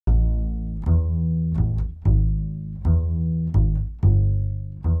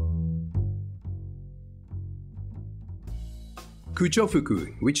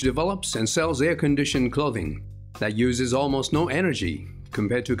Kuchofuku, which develops and sells air-conditioned clothing that uses almost no energy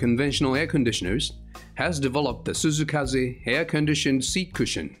compared to conventional air conditioners, has developed the Suzukaze air-conditioned seat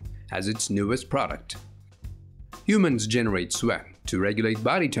cushion as its newest product. Humans generate sweat to regulate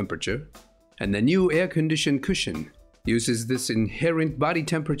body temperature, and the new air-conditioned cushion uses this inherent body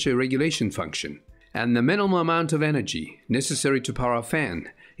temperature regulation function and the minimum amount of energy necessary to power a fan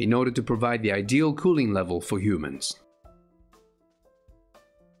in order to provide the ideal cooling level for humans.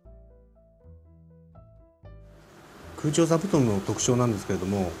 空調座布団の特徴なんですけれど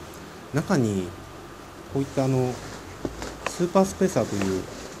も、中にこういったスーパースペーサーと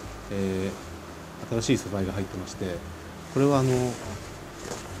いう、新しい素材が入ってまして、これは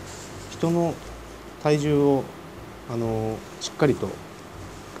人の体重をしっかりと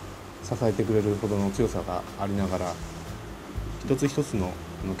支えてくれるほどの強さがありながら、一つ一つの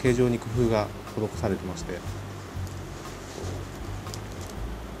形状に工夫が施されてまして、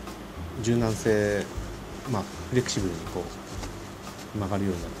柔軟性、フレキシブルに曲がる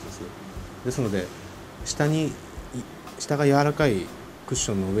ようになってます。ですので下が柔らかいクッシ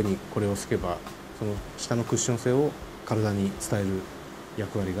ョンの上にこれを敷けば、その下のクッション性を体に伝える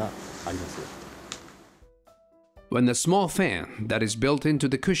役割があります。When the small fan that is built into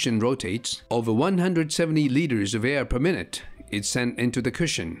the cushion rotates, over 170 liters of air per minute is sent into the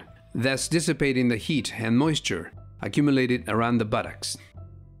cushion, thus dissipating the heat and moisture accumulated around the buttocks.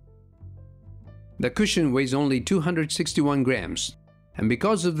 The cushion weighs only 261 grams, and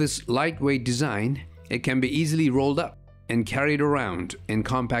because of this lightweight design, it can be easily rolled up and carried around in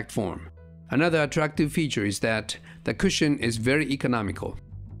compact form. Another attractive feature is that the cushion is very economical.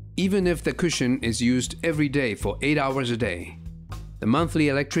 Even if the cushion is used every day for 8 hours a day, the monthly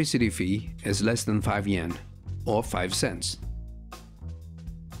electricity fee is less than 5 yen, or 5 cents.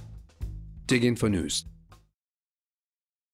 Diginfo News.